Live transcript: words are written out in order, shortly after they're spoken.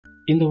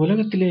இந்த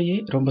உலகத்திலேயே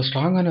ரொம்ப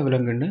ஸ்ட்ராங்கான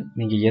விலங்குன்னு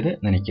நீங்க எதை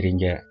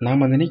நினைக்கிறீங்க?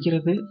 நாம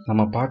நினைக்கிறது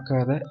நம்ம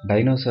பார்க்காத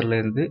டைனோசர்ல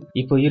இருந்து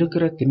இப்போ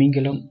இருக்கிற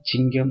திமிங்கலம்,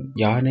 சிங்கம்,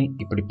 யானை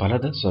இப்படி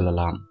பலதை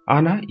சொல்லலாம்.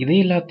 ஆனா இதை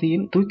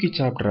எல்லாத்தையும் தூக்கி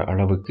சாப்பிடுற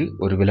அளவுக்கு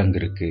ஒரு விலங்கு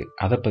இருக்கு.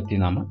 அதை பத்தி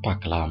நாம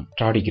பார்க்கலாம்.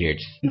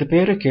 டார்டிகிரேட்ஸ். இந்த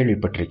பேரை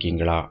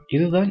கேள்விப்பட்டிருக்கீங்களா?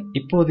 இதுதான்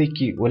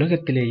இப்போதைக்கு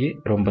உலகத்திலேயே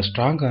ரொம்ப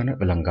ஸ்ட்ராங்கான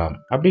விலங்காம்.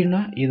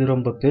 அப்படின்னா இது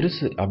ரொம்ப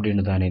பெருசு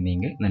அப்படின்னு தானே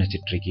நீங்க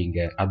நினைச்சிட்டு இருக்கீங்க?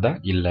 அதான்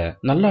இல்ல.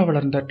 நல்லா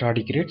வளர்ந்த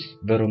டார்டிகிரேட்ஸ்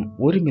வெறும்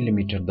 1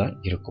 மில்லிமீட்டர் தான்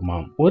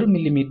இருக்குமாம். 1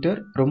 மில்லிமீட்டர்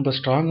ரொம்ப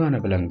ஸ்ட்ராங்கான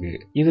விலங்கு.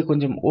 இது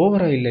கொஞ்சம்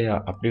ஓவரா இல்லையா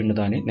அப்படின்னு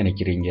தானே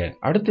நினைக்கிறீங்க.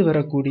 அடுத்து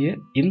வரக்கூடிய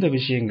இந்த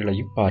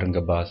விஷயங்களையும் பாருங்க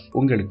பாஸ்,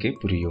 உங்களுக்கே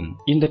புரியும்.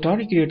 இந்த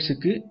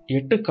டார்டிகிரேட்ஸுக்கு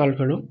 8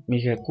 கால்களும்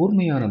மிக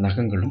கூர்மையான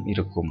நகங்களும்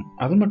இருக்கும்.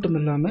 அது மட்டும்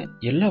இல்லாம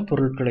எல்லா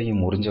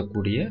பொருட்களையும்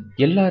உறிஞ்சக்கூடிய,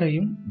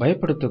 எல்லாரையும்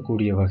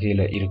பயப்படுத்தக்கூடிய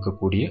வகையில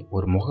இருக்கக்கூடிய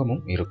ஒரு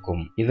முகமும்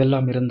இருக்கும்.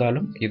 இதெல்லாம்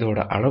இருந்தாலும் இதோட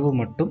அளவு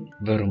மட்டும்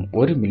வெறும்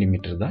 1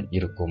 மில்லிமீட்டர் தான்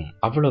இருக்கும்.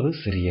 அவ்வளவு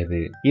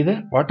சிறியது. இத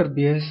வாட்டர்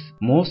பியர்ஸ்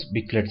மோஸ்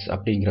பிக்லெட்ஸ்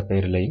அப்படிங்கிற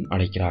பெயரிலையும்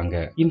அழைக்கிறாங்க.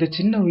 இந்த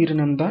சின்ன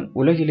உயிரினம் தான்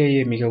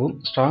உலகிலேயே மிகவும்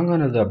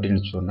ஸ்ட்ராங்கானது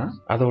அப்படின்னு சொன்னா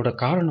அதோட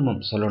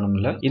காரணமும்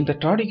சொல்லணும்ல. இந்த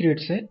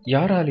டார்டிகிரேட்ஸை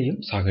யாராலையும்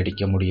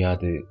சாகடிக்க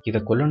முடியாது. இதை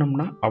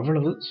கொல்லணும்னா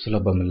அவ்வளவு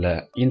சுலபம் இல்ல.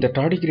 இந்த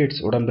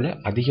டார்டிகிரேட்ஸ் உடம்புல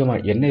அதிகமா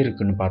என்ன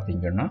இருக்குன்னு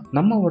பாத்தீங்கன்னா,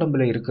 நம்ம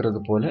உடம்புல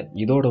இருக்கிறது போல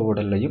இதோட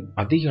உடல்லையும்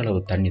அதிக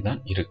அளவு தண்ணி தான்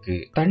இருக்கு.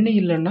 தண்ணி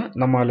இல்லைன்னா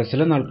நம்மால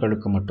சில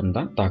நாட்களுக்கு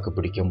மட்டும்தான் தாக்கு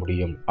பிடிக்க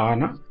முடியும்.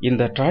 ஆனா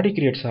இந்த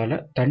டார்டிகிரேட்ஸால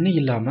தண்ணி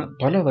இல்லாம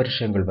பல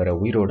வருஷங்கள் வரை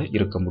உயிரோட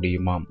இருக்க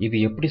முடியுமாம். இது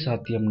எப்படி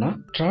சாத்தியம்னா,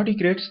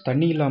 டார்டிகிரேட்ஸ்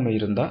தண்ணி இல்லாம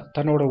இருந்தா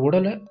தன்னோட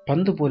உடலை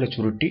பந்து போல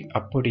சுருட்டி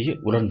அப்படியே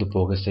உலர்ந்து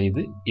போக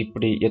செய்து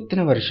இப்படி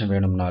எத்தனை வருஷம்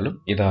வேணும்னாலும்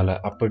இதால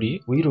அப்படியே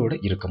உயிரோட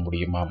இருக்க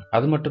முடியுமாம்.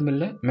 அது மட்டும்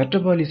இல்ல,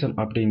 மெட்டபாலிசம்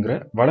அப்படிங்கிற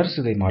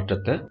வளர்சிதை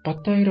மாற்றத்தை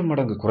 10,000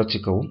 மடங்கு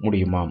குறைச்சிக்கவும்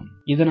முடியுமாம்.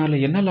 இதனால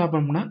என்ன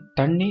லாபம்னா,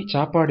 தண்ணி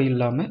சாப்பாடு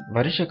இல்லாம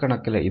வருஷ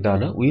கணக்குல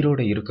இதால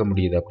உயிரோட இருக்க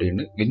முடியுது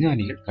அப்படின்னு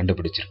விஞ்ஞானிகள்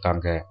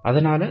கண்டுபிடிச்சிருக்காங்க.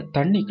 அதனால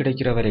தண்ணி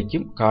கிடைக்கிற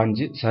வரைக்கும்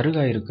காஞ்சு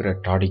சருகா இருக்கிற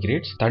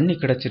டார்டிகிரேட்ஸ் தண்ணி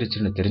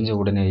கிடைச்சிருச்சுன்னு தெரிஞ்ச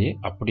உடனேயே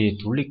அப்படியே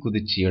துள்ளி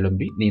குதிச்சு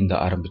எழும்பி நீந்த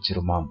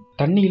ஆரம்பிச்சிருமாம்.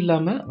 தண்ணி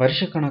இல்லாம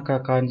வருஷ கணக்கா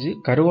காஞ்சு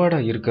கருவாடா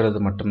இருக்கிறது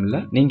மட்டும் இல்ல,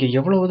 நீங்க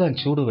எவ்வளவுதான்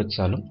சூடு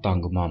வச்சாலும்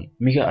தாங்குமாம்.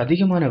 மிக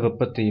அதிகமான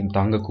வெப்பத்தையும்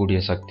தாங்கக்கூடிய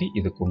சக்தி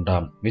இதுக்கு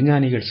உண்டாம்.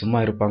 விஞ்ஞானிகள் சும்மா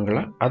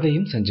இருப்பாங்களா?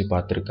 அதையும் செஞ்சு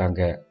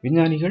பார்த்திருக்காங்க.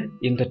 விஞ்ஞானிகள்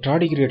இந்த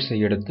டார்டிகிரேட்ஸை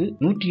எடுத்து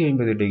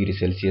 150 டிகிரி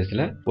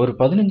செல்சியஸ்ல ஒரு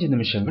 15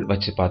 நிமிஷங்கள்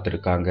வச்சு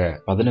பார்த்திருக்காங்க.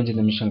 15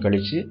 நிமிஷம்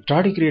கழிச்சு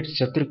டார்டிகிரேட்ஸ்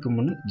சத்திற்கு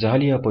முன்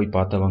ஜாலியா போய்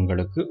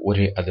பார்த்தவங்களுக்கு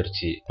ஒரே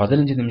அதிர்ச்சி.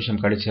 15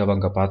 நிமிஷம் கழிச்சு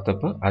அவங்க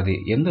பார்த்தப்ப அது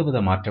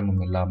எந்தவித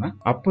மாற்றமும் இல்லாம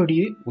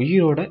அப்படியே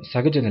உயிரோட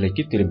சகஜ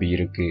நிலைக்கு திரும்பி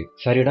இருக்கு.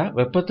 சரிடா,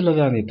 வெப்பத்துல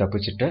தான் நீ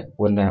தப்பிச்சுட்ட,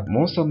 உன்னை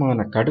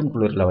மோசமான கடும்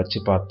குளிர்ல வச்சு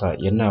பார்த்தா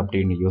என்ன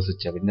அப்படின்னு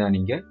யோசிச்ச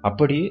விஞ்ஞானிங்க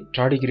அப்படியே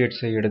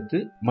டார்டிகிரேட்ஸை எடுத்து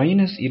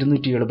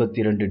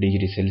 -272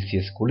 டிகிரி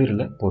செல்சியஸ்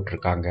குளிர்ல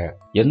போட்டிருக்காங்க.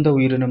 எந்த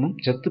உயிரினமும்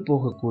செத்து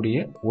போகக்கூடிய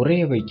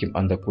உறைய வைக்கும்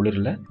அந்த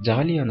குளிர்ல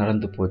ஜாலியா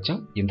நடந்து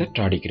போச்சாம் இந்த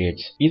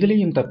டார்டிகிரேட்ஸ்.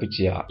 இதுலயும்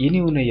தப்பிச்சியா,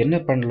 இனி உன்னை என்ன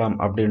பண்ணலாம்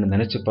அப்படின்னு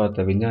நினைச்சு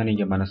பார்த்த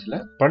விஞ்ஞானிங்க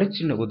மனசுல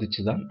பளிச்சுன்னு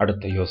உதிச்சுதான்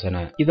அடுத்த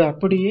யோசனை. இதை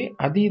அப்படியே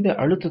அதீத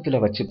அழுத்தத்துல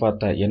வச்சு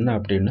பார்த்தா என்ன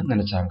அப்படின்னு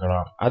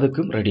நினைச்சாங்களாம்.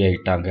 அதுக்கும் ரெடி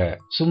ஆயிட்டாங்க.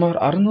 சுமார்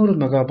 600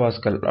 மெகா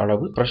பாஸ்கல்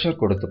அளவு பிரஷர்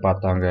கொடுத்து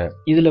பார்த்தாங்க.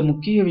 இதுல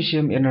முக்கிய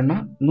விஷயம் என்னன்னா,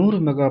 100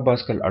 மெகா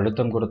பாஸ்கல்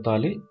அழுத்தம்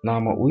கொடுத்தாலே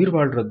நாம உயிர்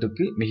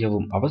வாழ்றதுக்கு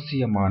மிகவும்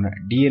அவசியமான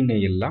DNA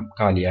எல்லாம்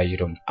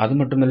காலியாயிரும். அது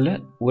மட்டுமல்ல,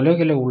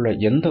 உலகில உள்ள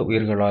எந்த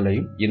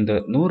உயிர்களாலையும் இந்த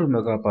 100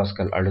 மெகா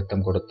பாஸ்கல்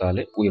அழுத்தம்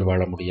கொடுத்தாலே உயிர்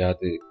வாழ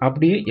முடியாது.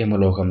 அப்படியே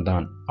எமலோகம்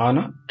தான்.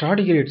 ஆனா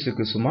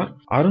டார்டிகிரேட்ஸுக்கு சுமார்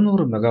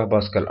 600 மெகா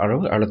பாஸ்கல்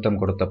அளவு அழுத்தம்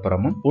கொடுத்த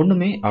பிறமும்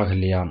ஒண்ணுமே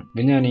ஆகலையாம்.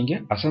 விஞ்ஞானிங்க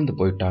அசந்து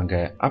போயிட்டாங்க.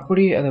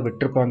 அப்படியே அதை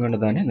விட்டுருப்பாங்கன்னு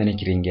தானே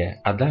நினைக்கிறீங்க?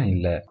 அதான்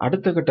இல்ல.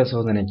 அடுத்த கட்ட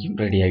சோதனைக்கும்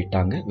ரெடி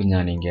ஆயிட்டாங்க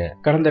விஞ்ஞானிங்க.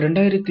 கடந்த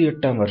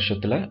 2008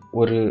 வருஷத்துல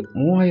ஒரு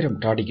 3000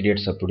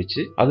 டார்டிகிரேட்ஸை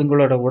பிடிச்சு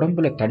அதுங்களோட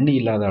உடம்புல தண்ணி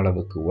இல்லாத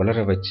அளவுக்கு உலர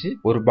வச்சு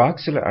ஒரு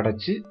பாக்ஸ்ல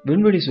அடைச்சு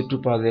விண்வெளி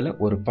சுற்றுப்பாதையில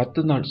ஒரு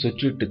 10 நாள்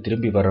சுற்றிட்டு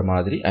திரும்பி வர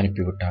மாதிரி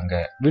அனுப்பிவிட்டாங்க.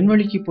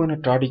 விண்வெளிக்கு போன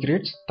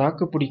டார்டிகிரேட்ஸ்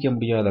தாக்கு பிடிக்க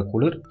முடியாத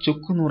குளிர்,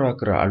 சுக்கு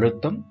நூறாக்குற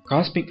அழுத்தம்,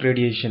 காஸ்மிக்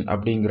ரேடியேஷன்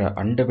அப்படிங்கிற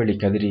அண்டவெளி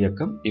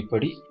கதிரியக்கம்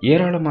இப்படி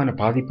ஏராளமான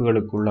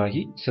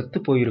பாதிப்புகளுக்குள்ளாகி செத்து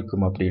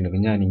போயிருக்கும் அப்படின்னு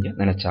விஞ்ஞானிங்க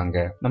நினைச்சாங்க.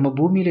 நம்ம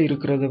பூமியில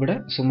இருக்கிறத விட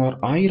சுமார்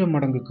 1000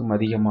 மடங்குக்கும்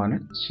அதிகமான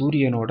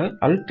சூரியனோட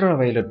அல்ட்ரா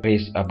வயலட்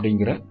ரேஸ்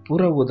அப்படிங்கிற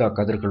புற ஊதா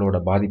கதிர்களோட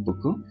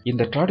பாதிப்புக்கும்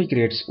இந்த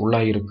டார்டிகிரேட்ஸ்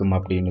உள்ளாயிருக்கும்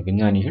அப்படின்னு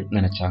விஞ்ஞானிகள்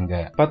நினைச்சாங்க.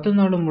 10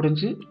 நாளும்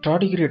முடிஞ்சு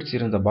டார்டிகிரேட்ஸ்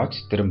இருந்த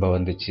பாக்ஸ் திரும்ப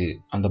வந்துச்சு.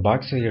 அந்த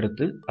பாக்ஸை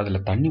எடுத்து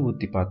அதுல தண்ணி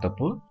ஊத்தி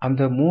பார்த்தப்போ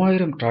அந்த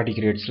 3000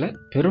 டார்டிகிரேட்ஸ்ல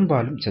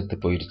பெரும்பாலும் செத்து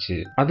போயிருச்சு.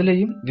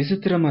 அதுலயும்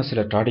விசித்திரமா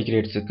சில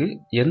டார்டிகிரேட்ஸுக்கு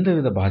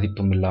எந்தவித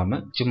பாதிப்பும் இல்லாம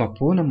சும்மா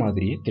போன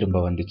மாதிரியே திரும்ப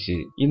வந்துச்சு.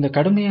 இந்த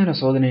கடுமையான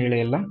சோதனைகளை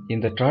எல்லாம்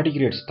இந்த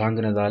டார்டிகிரேட்ஸ்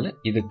தாங்கினதால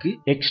இதுக்கு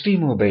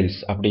எக்ஸ்ட்ரீமோபைல்ஸ்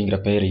அப்படிங்கிற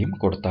பெயரையும்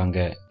கொடுத்தாங்க.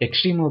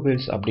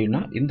 எக்ஸ்ட்ரீமோபைல்ஸ்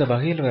அப்படின்னா இந்த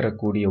வகையில்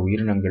வரக்கூடிய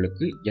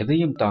உயிரினங்களுக்கு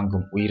எதையும்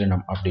தாங்கும்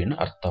உயிரினம் அப்படின்னு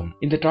அர்த்தம்.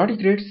 இந்த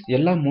டார்டிகிரேட்ஸ்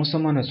எல்லா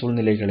மோசமான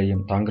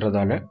சூழ்நிலைகளையும்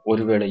தாங்கிறதால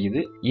ஒருவேளை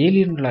இது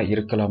ஏலியன்களா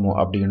இருக்கலாமோ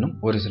அப்படின்னு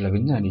ஒரு சில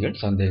விஞ்ஞானிகள்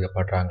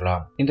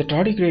சந்தேகப்படுறாங்களாம். இந்த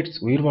டார்டிகிரேட்ஸ்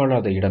உயிர்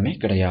வாழாத இடமே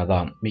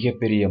கிடையாதாம்.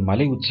 மிகப்பெரிய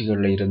மலை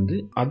உச்சிகள்ல இருந்து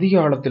அதிக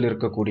ஆழத்தில்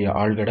இருக்கக்கூடிய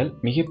ஆழ்கடல்,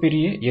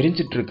 மிகப்பெரிய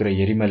எரிஞ்சிட்டு இருக்கிற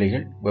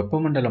எரிமலைகள்,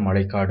 வெப்பமண்டல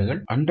மழைக்காடுகள்,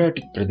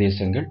 அண்டார்டிக்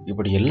பிரதேசங்கள்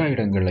இப்படி எல்லா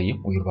இடங்களையும்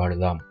வரையும் உயிர்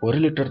வாழுதாம். 1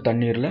 லிட்டர்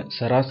தண்ணீர்ல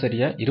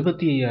சராசரியா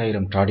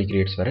 25,000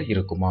 டார்டிகிரேட்ஸ் வரை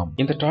இருக்குமாம்.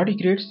 இந்த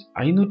டார்டிகிரேட்ஸ்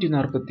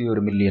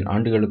 541 மில்லியன்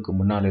ஆண்டுகளுக்கு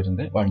முன்னால்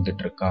இருந்து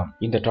வாழ்ந்துட்டு இருக்காம்.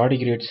 இந்த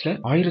டார்டிகிரேட்ஸ்ல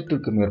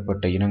 1000க்கும்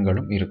மேற்பட்ட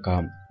இனங்களும்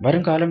இருக்காம்.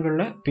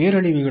 வருங்காலங்கள்ல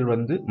பேரழிவுகள்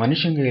வந்து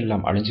மனுஷங்க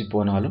எல்லாம் அழிஞ்சு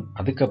போனாலும்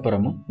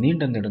அதுக்கப்புறமும்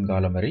நீண்ட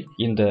நெடுங்காலம் வரை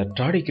இந்த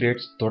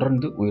டார்டிகிரேட்ஸ்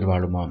தொடர்ந்து உயிர்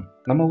வாழுமாம்.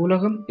 நம்ம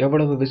உலகம்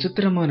எவ்வளவு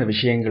விசித்திரமான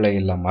விஷயங்களை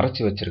எல்லாம்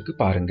மறைச்சு வச்சிருக்கு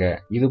பாருங்க.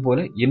 இது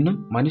போல இன்னும்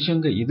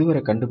மனுஷங்க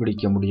இதுவரை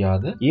கண்டுபிடிக்க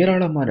முடியாத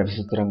ஏராளமான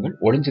விசித்திரங்கள்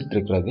ஒளிஞ்சிட்டு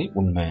இருக்கிறதே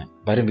உண்மை.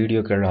 வரும்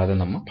வீடியோக்கள் அதை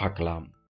நம்ம பார்க்கலாம்.